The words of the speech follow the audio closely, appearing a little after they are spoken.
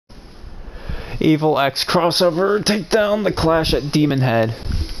Evil X crossover. Take down the Clash at Demon Head.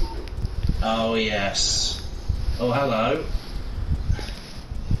 Oh, yes. Oh, hello.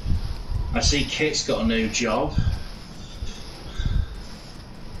 I see Kit's got a new job.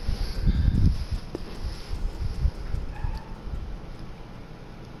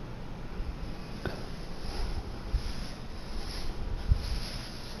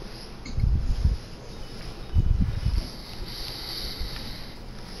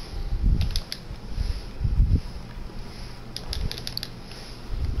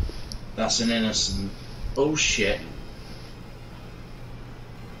 That's an innocent. Oh shit.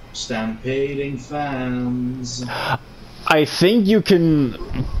 Stampeding fans. I think you can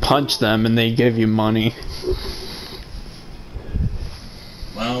punch them and they give you money.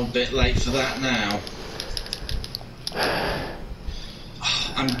 Well, a bit late for that now.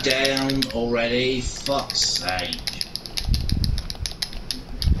 I'm down already. Fuck's sake.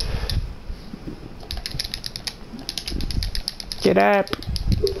 Get up.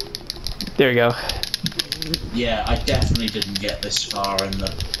 There you go. Yeah, I definitely didn't get this far in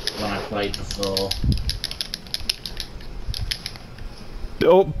the when I played before.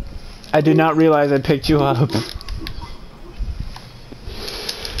 Oh, I did not realize I picked you up.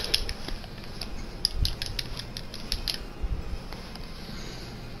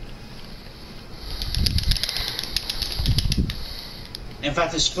 In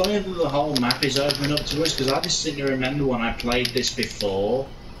fact, it's funny that the whole map is opening up to us, because I distinctly remember when I played this before,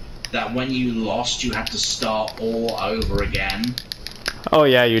 that when you lost, you had to start all over again. Oh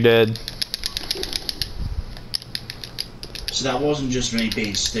yeah, you did. So that wasn't just me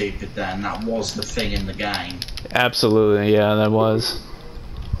being stupid then, that was the thing in the game. Absolutely, yeah, that was.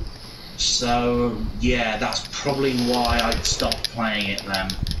 So, yeah, that's probably why I stopped playing it then.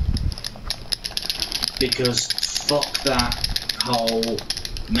 Because fuck that whole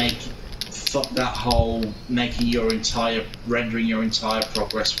rendering your entire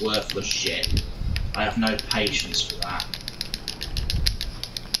progress worthless shit. I have no patience for that.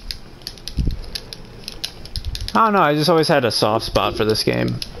 I don't know, I just always had a soft spot for this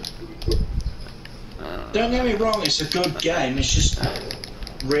game. Don't get me wrong, it's a good game, it's just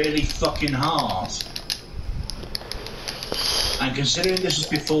really fucking hard. And considering this was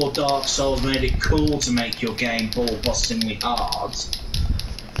before Dark Souls made it cool to make your game ball-bustingly hard,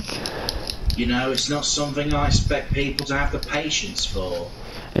 you know, it's not something I expect people to have the patience for.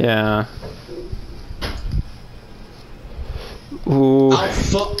 Yeah. Ooh. Oh,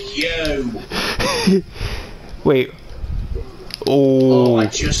 fuck you! Wait. Oh, Oh, I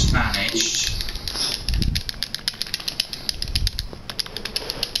just managed.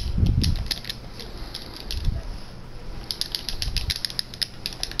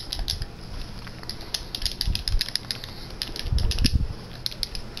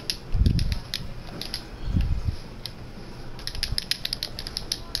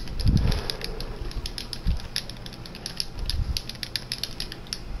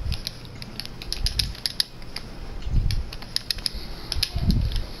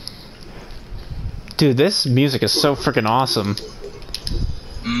 dude, this music is so freaking awesome.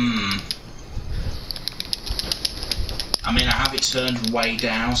 I mean, I have it turned way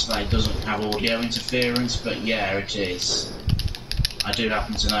down so that it doesn't have audio interference, but yeah, it is. I do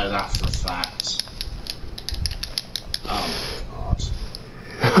happen to know that for a fact. Oh my god.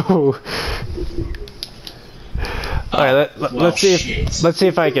 Oh. Alright, let's see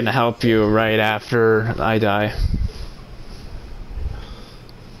if I can help you right after I die.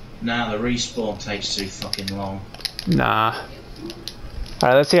 Nah, the respawn takes too fucking long. Nah.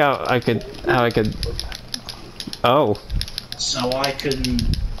 Alright, let's see how I could oh. So I can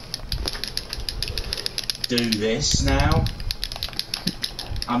do this now?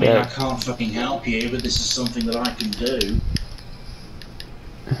 I mean, yeah. I can't fucking help you, but this is something that I can do.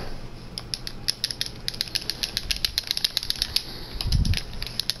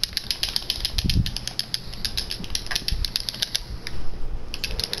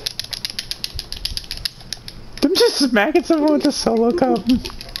 I'm just smacking someone with a solo cup.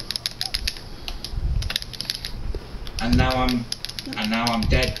 And now I'm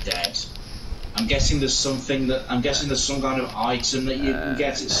dead. I'm guessing there's some kind of item that you can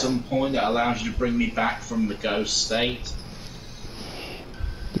get at some point that allows you to bring me back from the ghost state.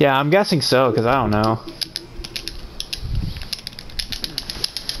 Yeah, I'm guessing so, because I don't know.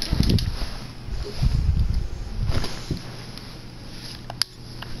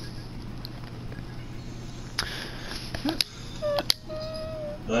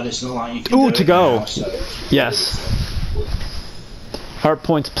 But it's not like you can Ooh, do to it go. now, so. Yes. Heart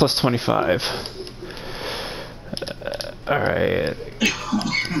points plus 25. Alright.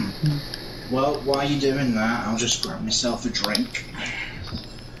 Well, while you're doing that, I'll just grab myself a drink.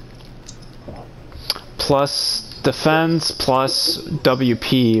 Plus defense, plus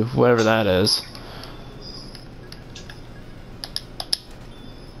WP, whatever that is.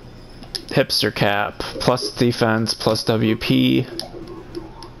 Hipster cap, plus defense, plus WP.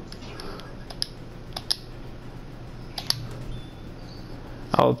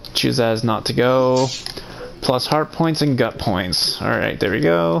 I'll choose as not to go. Plus heart points and gut points. Alright, there we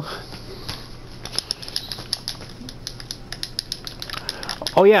go.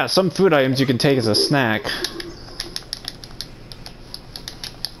 Oh yeah, some food items you can take as a snack.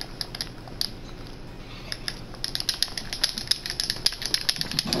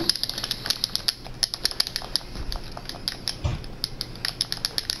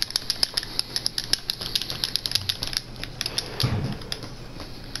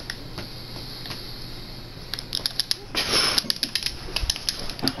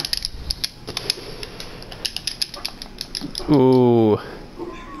 Ooh.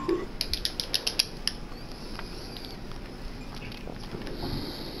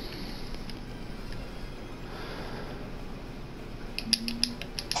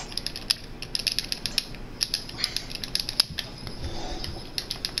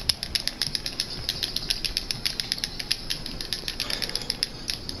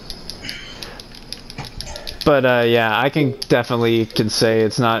 But yeah, I can say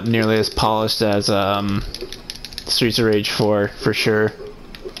it's not nearly as polished as Streets of Rage 4 for sure.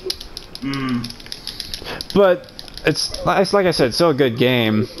 But it's like I said, it's still a good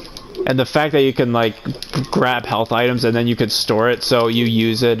game, and the fact that you can like grab health items and then you could store it so you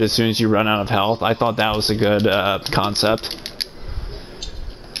use it as soon as you run out of health, I thought that was a good concept.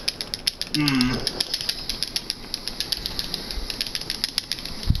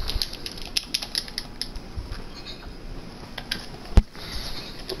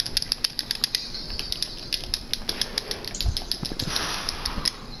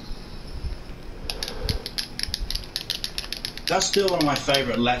 That's still one of my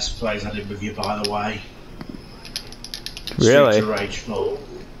favourite Let's Plays I did with you, by the way. Really? Streets of Rage 4.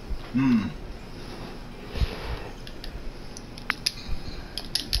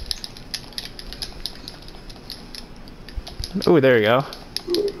 Ooh, there you go.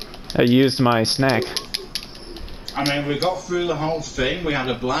 I used my snack. I mean, we got through the whole thing, we had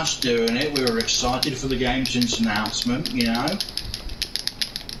a blast doing it, we were excited for the game since announcement, you know?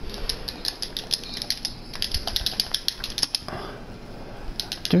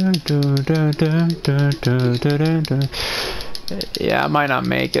 Yeah, I might not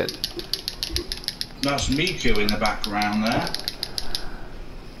make it. That's Miku in the background there.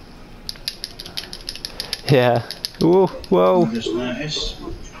 Yeah. Ooh, whoa. I just noticed.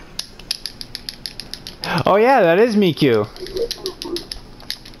 Oh yeah, that is Miku.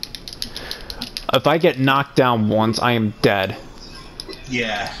 If I get knocked down once, I am dead.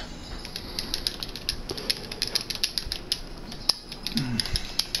 Yeah.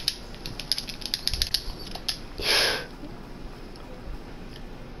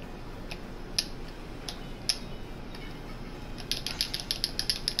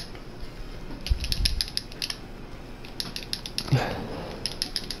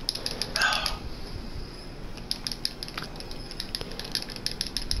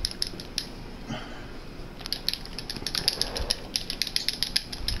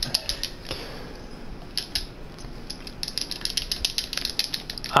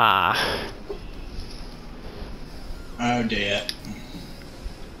 Ah. Oh dear.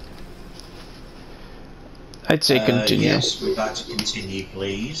 I'd say continue. Yes, we'd like to continue,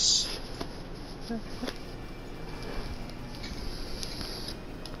 please. And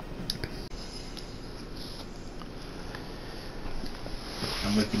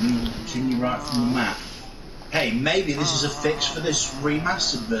we can continue right from the map. Hey, maybe this is a fix for this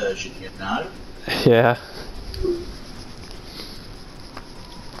remastered version, you know? Yeah.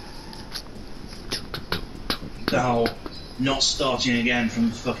 The whole not starting again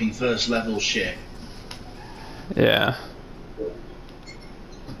from the fucking first level shit. Yeah.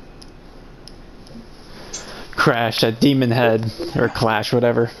 Crash at Demon Head or Clash,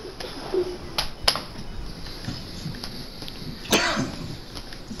 whatever.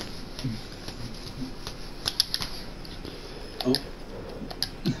 Oh.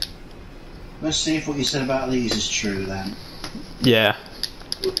 Let's see if what you said about these is true then. Yeah.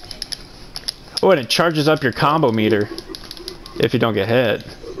 Oh, and it charges up your combo meter if you don't get hit.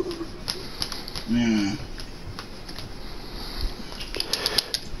 Hmm.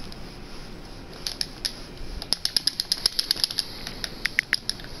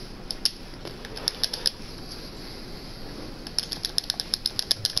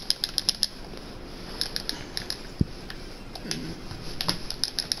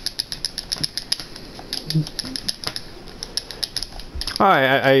 Oh,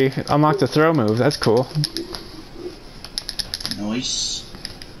 I unlocked the throw move. That's cool. Nice.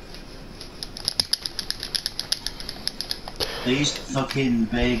 These fucking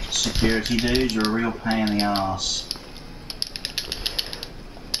big security dudes are a real pain in the ass.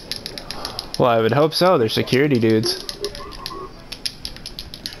 Well, I would hope so. They're security dudes.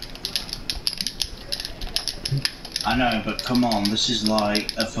 I know, but come on, this is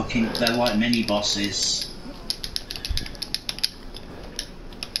like a fucking... They're like mini bosses.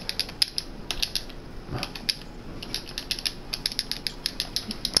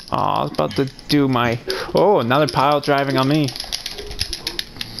 Oh, I was about to do my... Oh, another pile driving on me.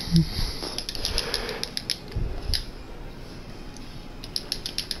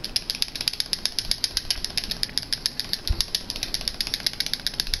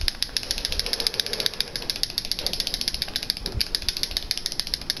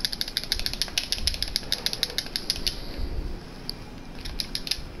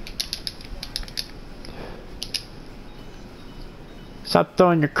 Stop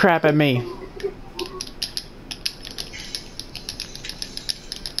throwing your crap at me.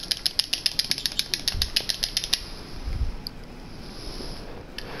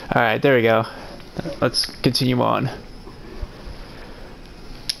 Alright, there we go. Let's continue on.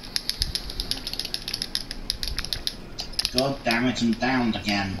 God damn it, I'm downed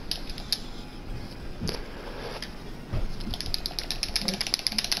again.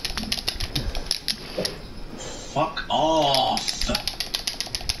 Fuck off!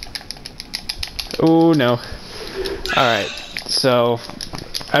 Oh no. Alright, so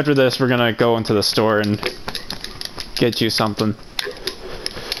after this we're gonna go into the store and get you something.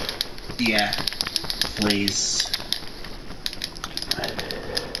 Yeah, please.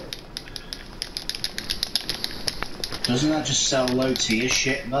 Doesn't that just sell low tier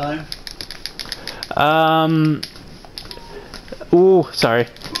shit though? Ooh, sorry.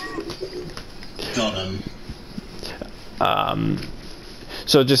 Got him.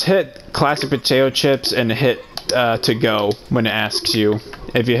 So just hit classic potato chips and hit to go when it asks you.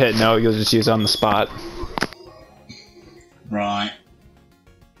 If you hit no, you'll just use it on the spot. Right.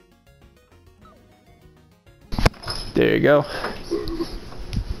 There you go.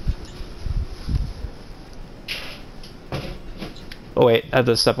 Oh wait, I have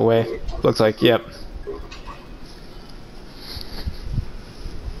to step away. Looks like, yep.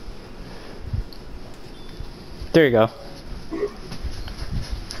 There you go.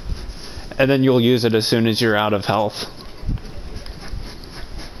 And then you'll use it as soon as you're out of health.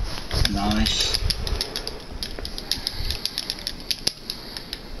 Nice.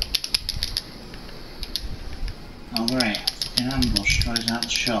 Oh great, an ambush throws out the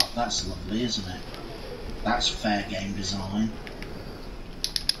shot. That's lovely, isn't it? That's fair game design.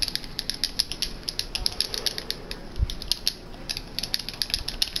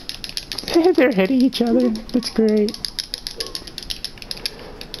 They're hitting each other. That's great.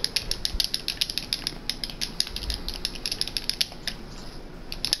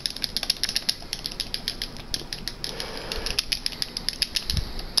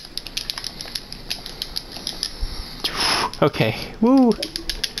 Okay. Woo.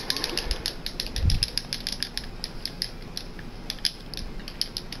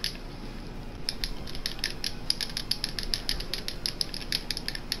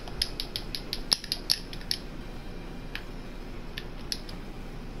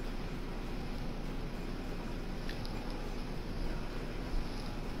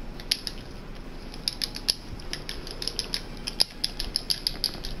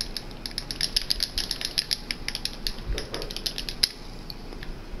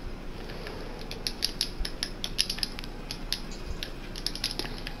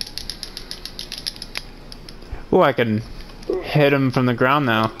 Oh, I can hit him from the ground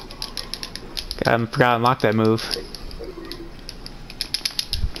now. I forgot to unlock that move.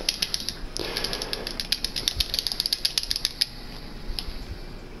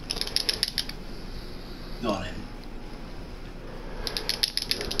 Got him.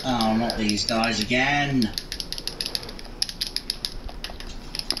 Oh, not these guys again.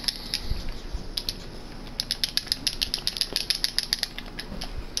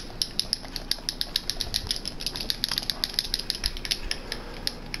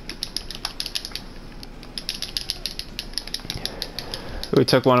 We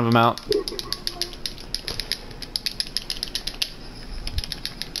took one of them out.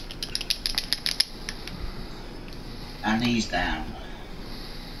 And he's down.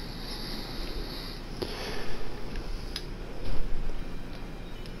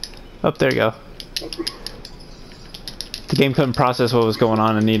 Oh, there you go. The game couldn't process what was going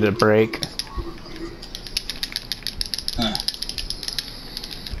on and needed a break. Huh.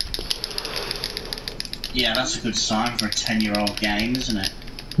 Yeah, that's a good sign for a 10-year-old game, isn't it?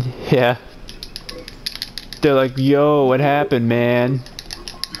 Yeah. They're like, yo, what happened, man?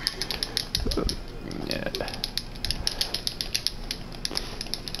 Yeah.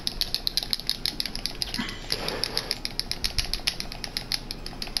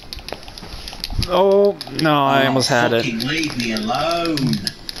 Oh, no, I almost had it. Fucking leave me alone.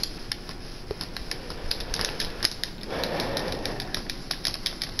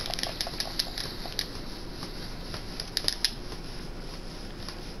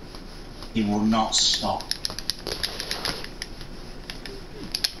 He will not stop.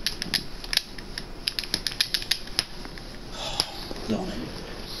 Got him.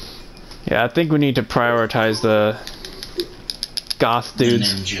 Yeah, I think we need to prioritize the goth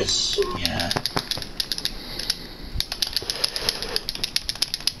dudes. The ninjas, yeah.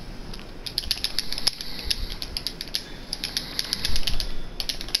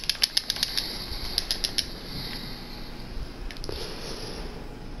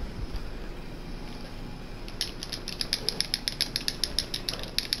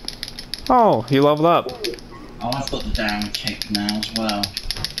 Oh, you leveled up. Oh, I've got the down kick now as well.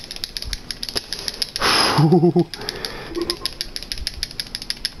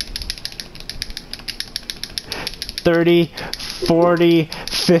 30, 40,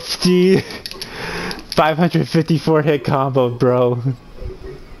 50, 554 hit combo, bro.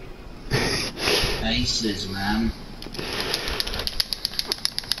 Aces, man.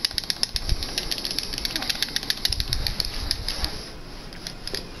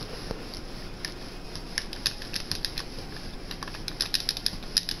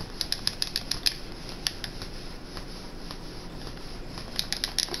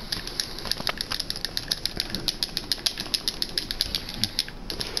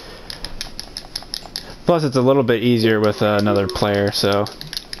 Plus, it's a little bit easier with another player, so.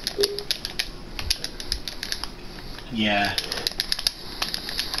 Yeah.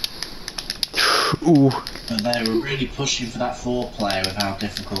 Ooh. But they were really pushing for that 4-player with how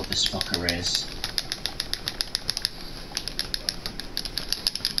difficult this fucker is.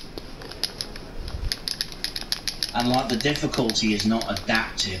 And like the difficulty is not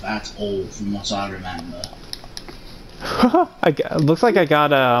adaptive at all from what I remember. Looks like I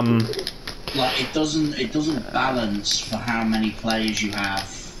got Like it doesn't balance for how many players you have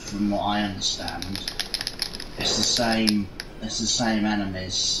from what I understand. It's the same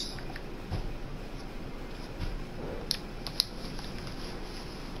enemies.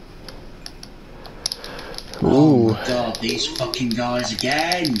 Ooh. Oh my god, these fucking guys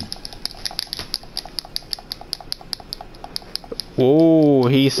again! Oh,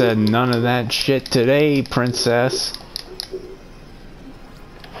 he said none of that shit today, princess.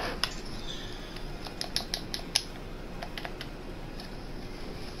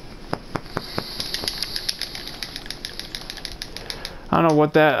 I don't know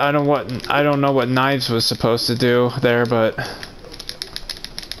what that, I don't know what knives was supposed to do there, but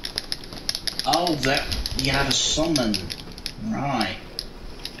Oh, that you had a summon, right?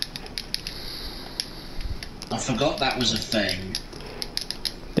 I forgot that was a thing.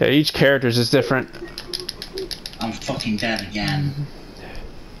 yeah, each character's is different. I'm fucking dead again.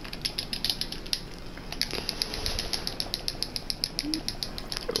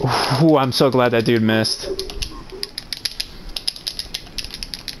 Ooh, I'm so glad that dude missed.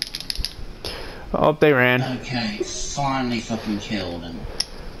 Oh, they ran. Okay, finally fucking killed him.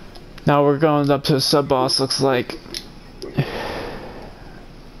 Now we're going up to a sub-boss, looks like.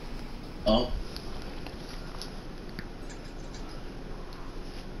 Oh.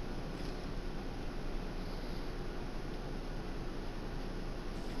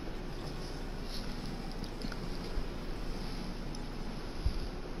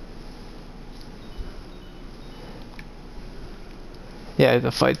 Yeah, I have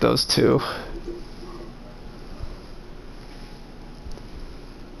to fight those two.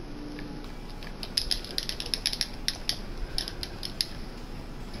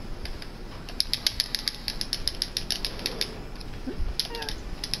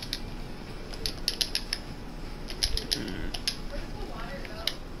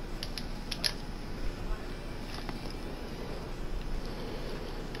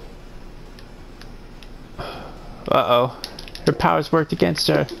 Uh-oh. Her powers worked against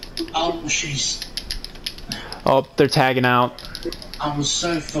her. Oh, she's... Oh, they're tagging out. I was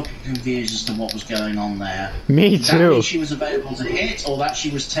so fucking confused as to what was going on there. Me Did that too. mean she was available to hit, or that she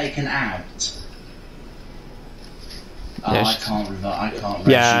was taken out? Oh, Yeah, I can't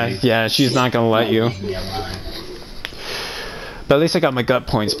res you. Yeah, she's not gonna let you. Leave me alone. But at least I got my gut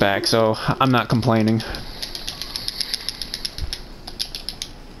points back, so I'm not complaining.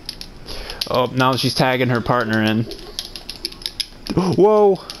 Oh, now she's tagging her partner in.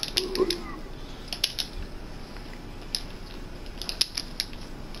 Whoa!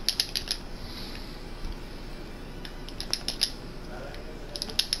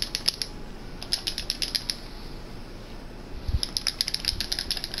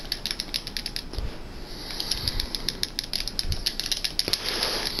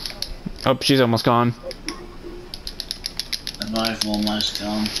 Oh, she's almost gone. And I've almost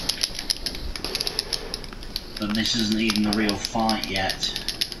gone. But this isn't even the real fight yet.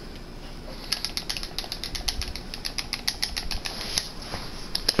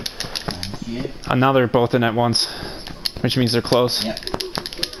 Thank you. And now they're both in at once, which means they're close. Yep.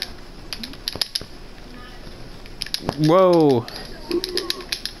 Whoa!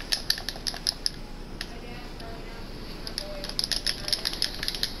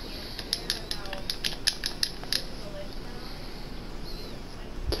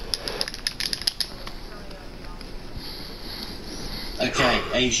 Okay,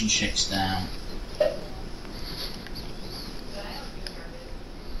 Asian chick's down.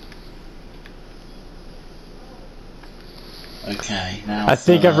 Okay, now I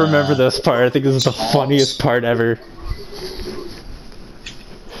think I remember this part. I think this is the funniest part ever.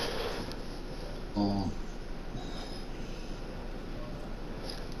 Oh.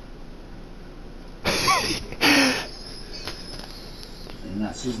 And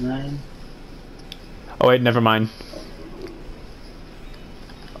that's his name? Oh wait, never mind.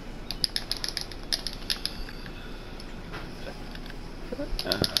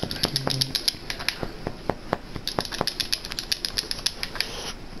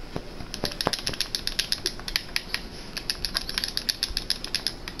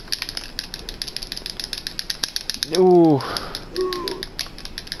 Ooh.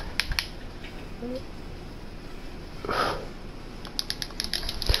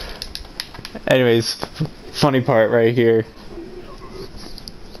 Anyways, funny part right here.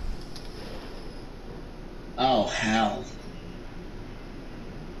 Oh, hell.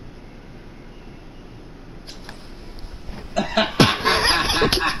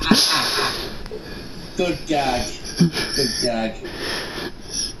 Good gag. Good gag.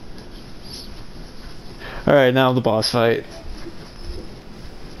 Alright, now the boss fight.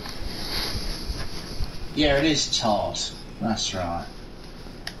 Yeah, it is Todd. That's right.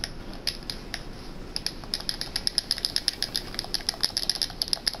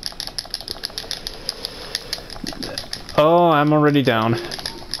 Oh, I'm already down.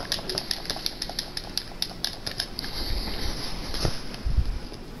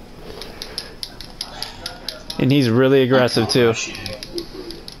 And he's really aggressive too.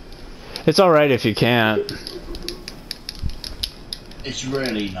 It's alright if you can't. It's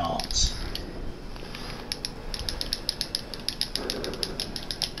really not.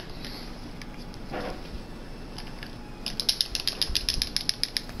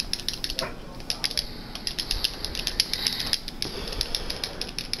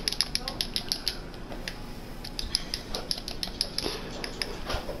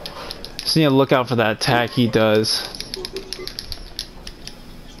 Just need to look out for that attack he does.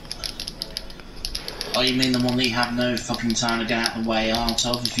 Oh, you mean the one that you have no fucking time to get out of the way out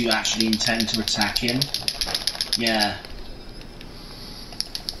of if you actually intend to attack him? Yeah.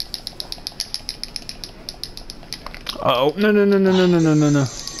 Oh, no, no, no, no, no, no, no, no, no.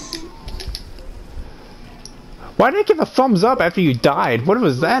 Why did I give a thumbs up after you died? What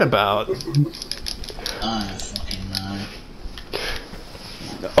was that about? I don't fucking know.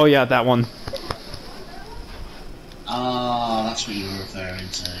 Oh yeah, that one. Ah, that's what you were referring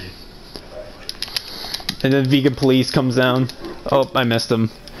to. And then vegan police comes down. Oh, I missed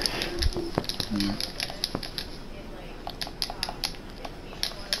him.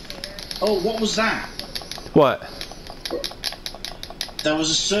 Oh, what was that? What? There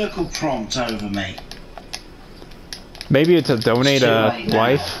was a circle prompt over me. Maybe it's to donate a Too late now.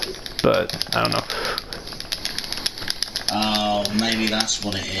 life, but I don't know. Oh, maybe that's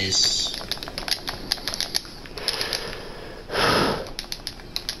what it is.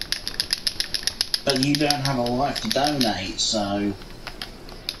 But you don't have a life to donate, so...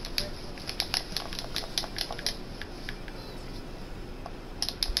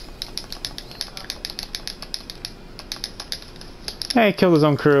 Hey, killed his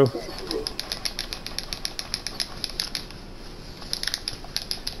own crew.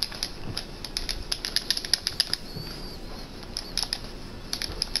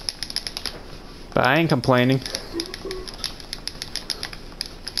 But I ain't complaining.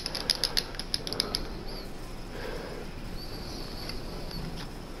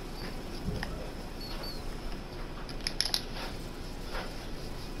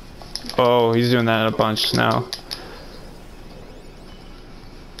 Oh, Oh, he's doing that a bunch now.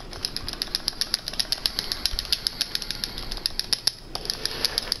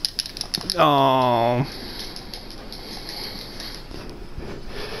 Oh.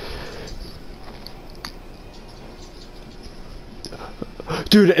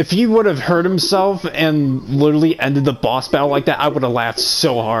 Dude, if he would have hurt himself and literally ended the boss battle like that, I would have laughed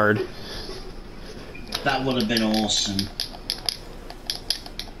so hard. That would have been awesome.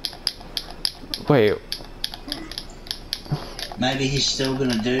 Wait. Maybe he's still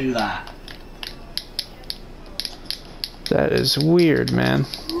gonna do that. That is weird, man.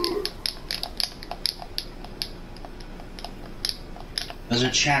 There's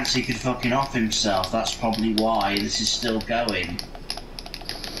a chance he could fucking off himself. That's probably why this is still going.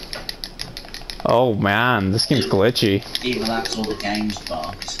 Oh man, this game's glitchy. Either that's or the game's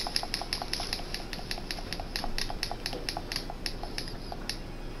bugged.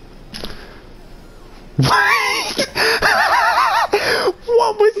 What?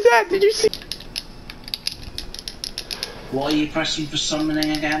 What was that? Did you see? What are you pressing for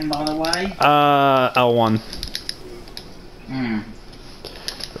summoning again, by the way? L1.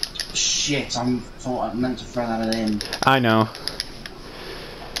 Shit, thought I meant to throw that in. I know.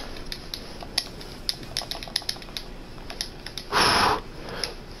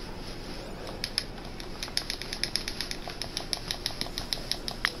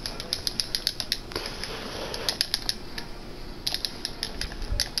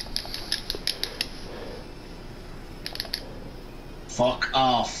 Fuck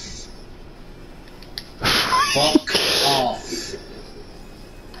off. Fuck off.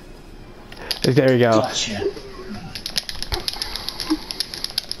 There you go. Gotcha.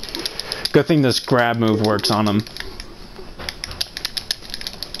 Good thing this grab move works on him.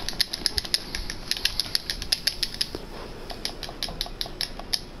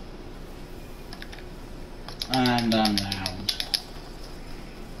 And I'm downed.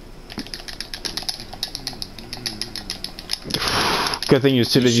 Good thing you're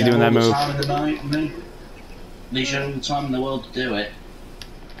too busy doing that move. They showed all the time in the world to do it.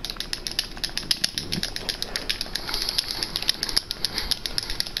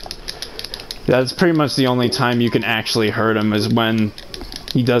 That's pretty much the only time you can actually hurt him is when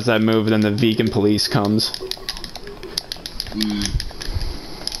he does that move and then the vegan police comes.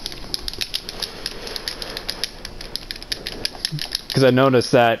 Because I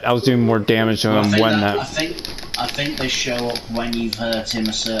noticed that I was doing more damage to him when that... I think they show up when you've hurt him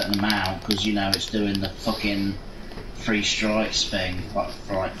a certain amount, because, you know, it's doing the fucking three strikes thing,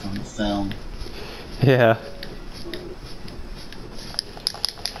 right from the film. Yeah.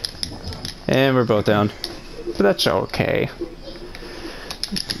 And we're both down. But that's okay.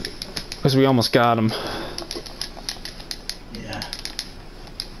 Because we almost got him. Yeah.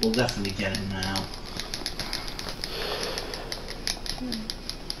 We'll definitely get him now.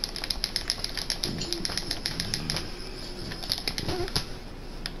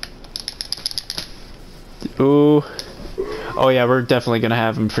 Ooh. Oh yeah, we're definitely gonna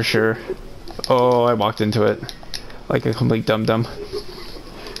have him for sure. Oh, I walked into it. Like a complete dum-dum.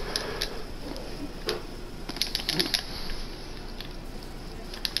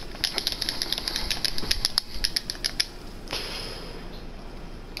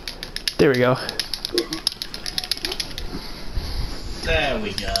 There we go. There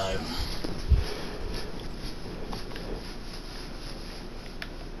we go.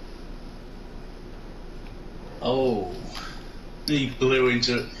 Oh. He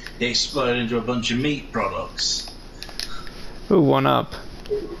exploded into a bunch of meat products. Ooh, one up.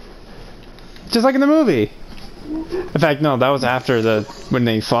 Just like in the movie. In fact, no, that was after when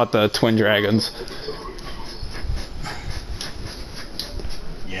they fought the twin dragons.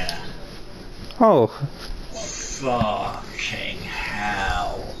 Yeah. Oh. Fucking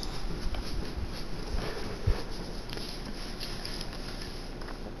hell.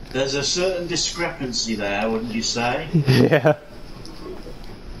 There's a certain discrepancy there, wouldn't you say? Yeah.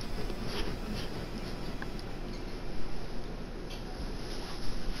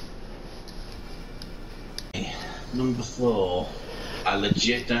 Number 4. I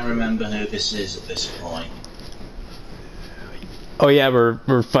legit don't remember who this is at this point. Oh yeah,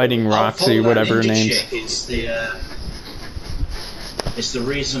 we're fighting Roxy, whatever her name's. Chick. It's the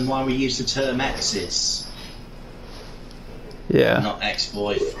reason why we use the term exes. Yeah. Not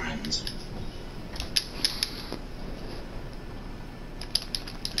ex-boyfriend.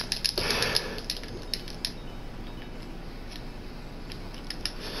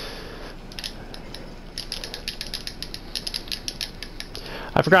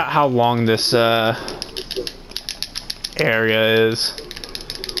 I forgot how long this area is.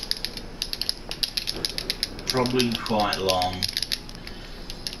 probably quite long.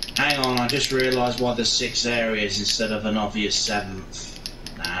 Hang on, I just realised why there's 6 areas instead of an obvious 7th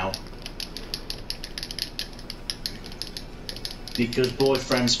now. Because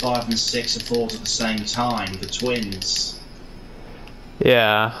boyfriends 5 and 6 are fought at the same time, the twins.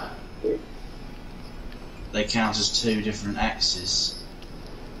 Yeah. They count as 2 different X's.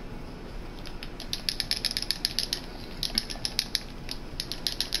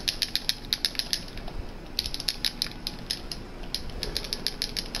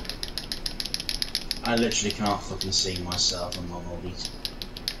 I literally can't fucking see myself among all these.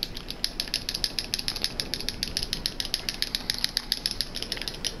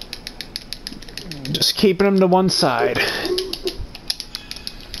 Just keeping them to one side.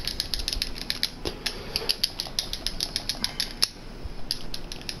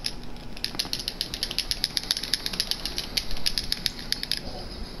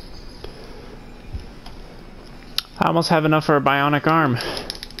 I almost have enough for a bionic arm.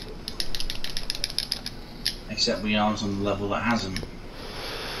 Except we aren't on the level that hasn't.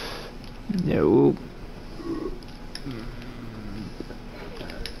 No.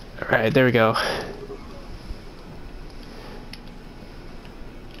 Alright, there we go.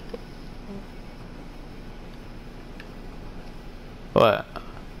 What?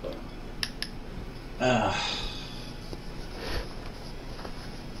 I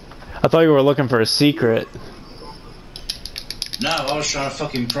thought you were looking for a secret. No, I was trying to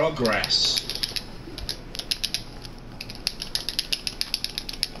fucking progress.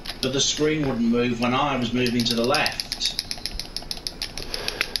 But the screen wouldn't move when I was moving to the left.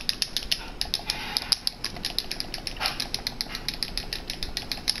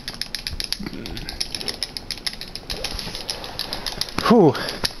 Whew.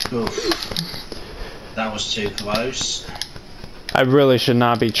 Oof. That was too close. I really should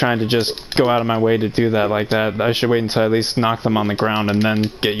not be trying to just go out of my way to do that like that. I should wait until I at least knock them on the ground and then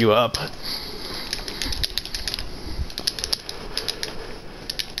get you up.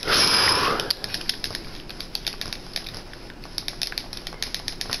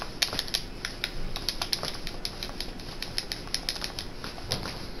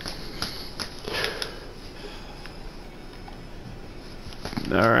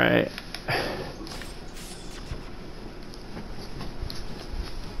 Alright.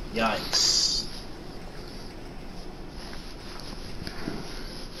 Yikes.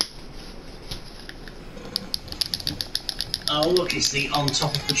 Oh look, it's the on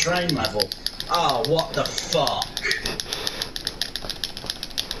top of the train level. Oh, what the fuck?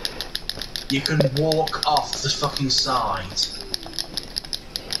 You can walk off the fucking side.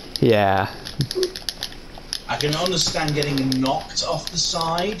 Yeah. I can understand getting knocked off the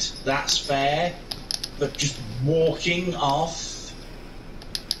side, that's fair, but just walking off.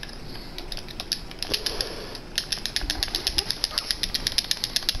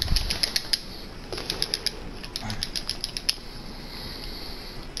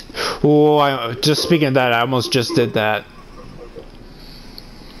 Oh, just speaking of that, I almost just did that.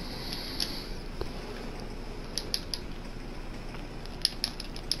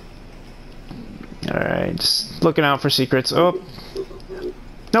 Alright, just looking out for secrets. Oh.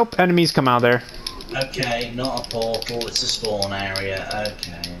 Nope, enemies come out there. Okay, not a portal, it's a spawn area,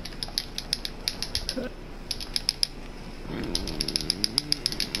 okay.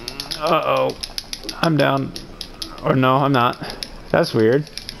 Uh-oh. I'm down. Or no, I'm not. That's weird.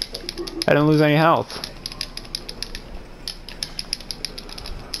 I didn't lose any health.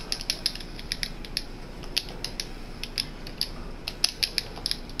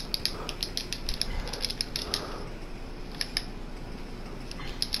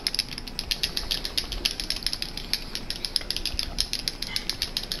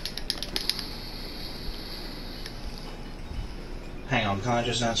 Hang on, can I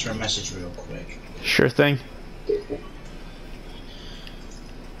just answer a message real quick? Sure thing.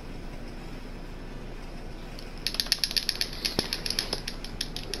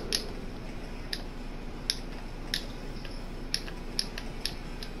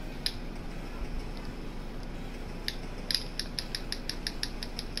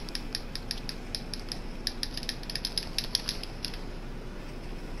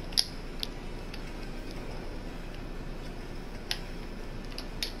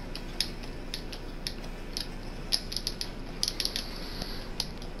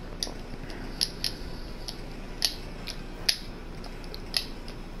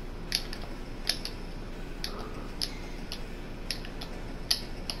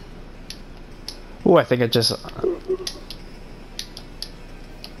 Oh, I think I just...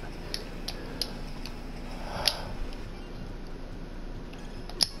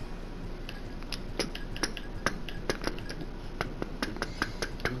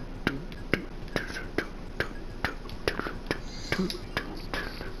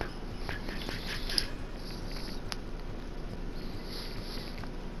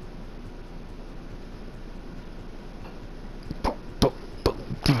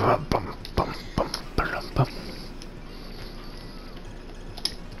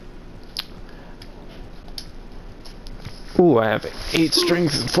 Ooh, I have 8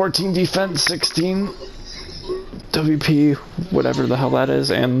 strength, 14 defense, 16 WP, whatever the hell that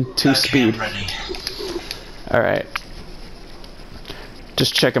is, and 2 speed. Alright.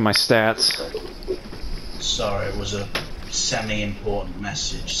 Just checking my stats. Sorry, it was a semi-important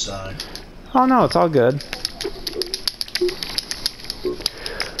message, so... Oh no, it's all good.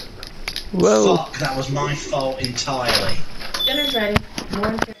 Whoa. Fuck, that was my fault entirely. Dinner's ready.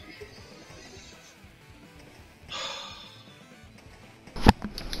 More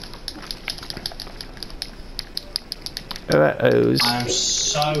I'm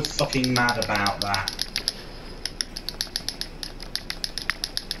so fucking mad about that.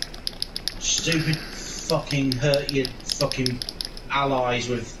 Stupid fucking hurt your fucking allies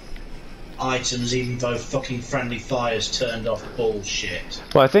with items even though fucking friendly fire's turned off bullshit.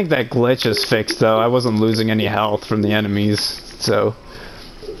 Well, I think that glitch is fixed though. I wasn't losing any health from the enemies, so...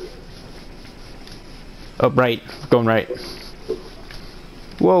 Oh, right. Going right.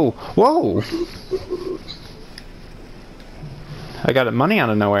 Whoa! Whoa! I got money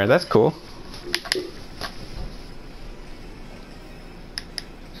out of nowhere. That's cool.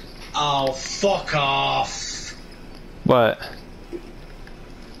 Oh, fuck off! What?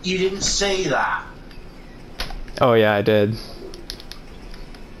 You didn't see that? Oh yeah, I did.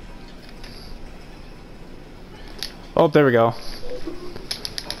 Oh, there we go.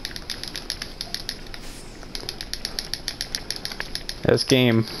 This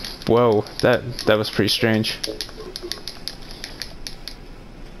game. Whoa, that was pretty strange.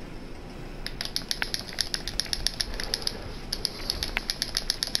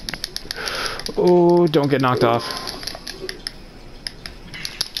 Oh, don't get knocked off.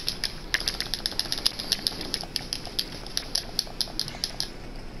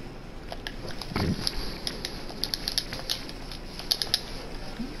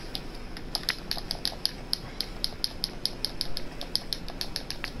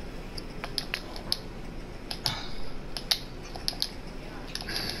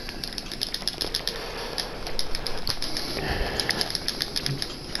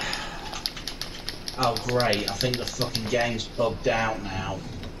 Oh great, I think the fucking game's bugged out now.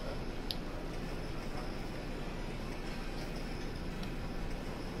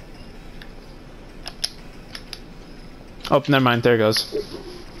 Oh, never mind, there it goes.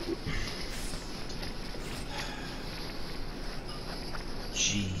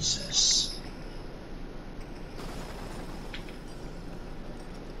 Jesus.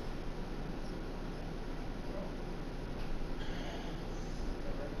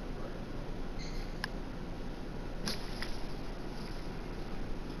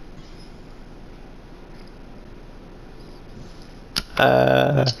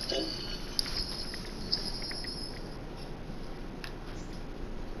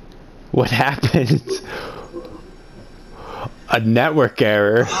 What happened? A network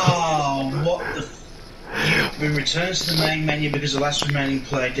error. Oh, what the... You've been returned to the main menu because the last remaining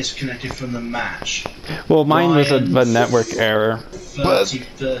player disconnected from the match. Well, mine was a network error.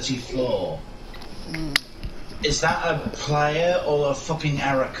 3034. Is that a player or a fucking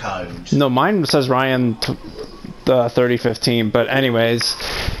error code? No, mine says Ryan 3015, but anyways.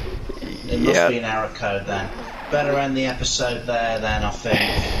 It must be an error code then. Better end the episode there then, I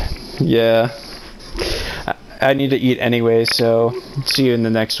think. Yeah. I need to eat anyway, so see you in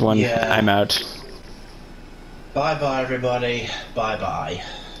the next one. Yeah. I'm out. Bye bye everybody. Bye bye.